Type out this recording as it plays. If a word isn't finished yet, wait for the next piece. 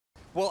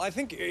Well, I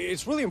think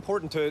it's really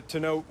important to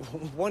know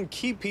one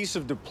key piece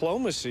of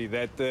diplomacy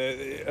that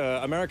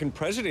the American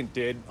president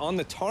did on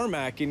the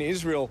tarmac in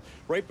Israel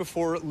right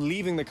before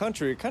leaving the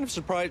country. It kind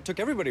of took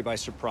everybody by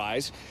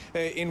surprise,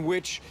 in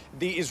which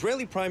the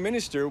Israeli prime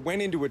minister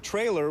went into a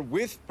trailer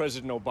with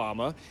President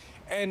Obama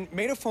and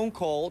made a phone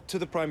call to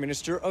the Prime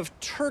Minister of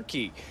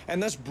Turkey,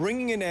 and thus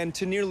bringing an end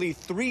to nearly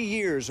 3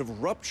 years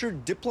of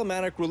ruptured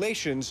diplomatic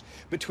relations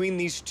between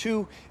these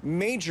two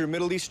major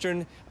Middle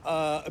Eastern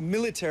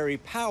military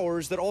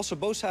powers that also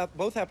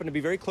both happen to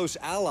be very close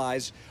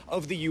allies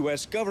of the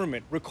U.S.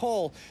 government.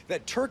 Recall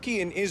that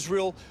Turkey and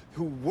Israel,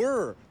 who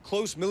were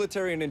close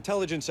military and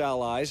intelligence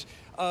allies,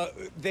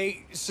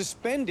 they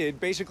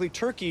basically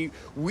Turkey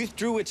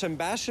withdrew its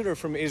ambassador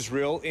from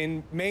Israel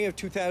in May of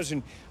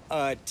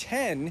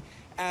 2010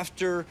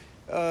 after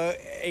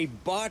a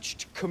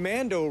botched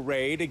commando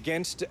raid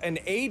against an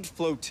aid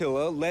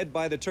flotilla led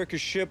by the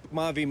Turkish ship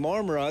Mavi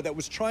Marmara that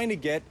was trying to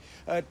get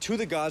to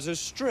the Gaza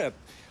Strip.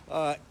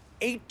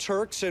 8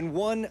 Turks and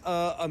 1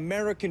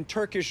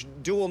 American-Turkish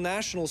dual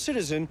national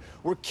citizen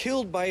were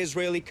killed by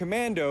Israeli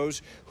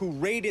commandos who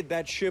raided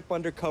that ship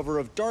under cover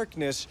of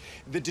darkness.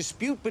 The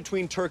dispute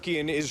between Turkey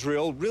and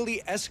Israel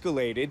really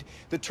escalated,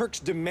 the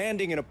Turks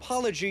demanding an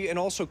apology and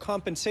also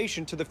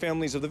compensation to the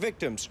families of the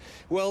victims.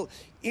 Well,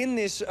 in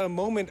this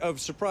moment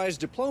of surprise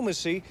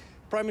diplomacy,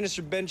 Prime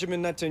Minister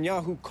Benjamin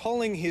Netanyahu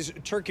calling his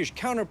Turkish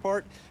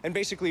counterpart and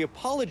basically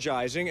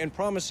apologizing and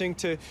promising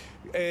to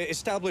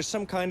establish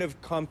some kind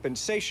of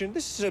compensation.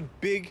 This is a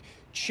big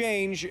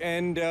change,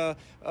 and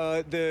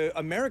the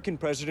American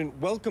president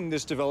welcomed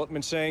this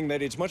development, saying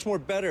that it's much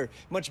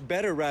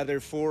better rather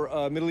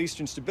for Middle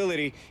Eastern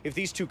stability if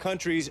these two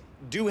countries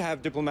do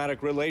have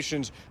diplomatic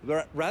relations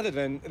rather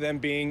than them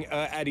being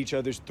at each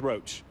other's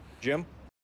throats. Jim?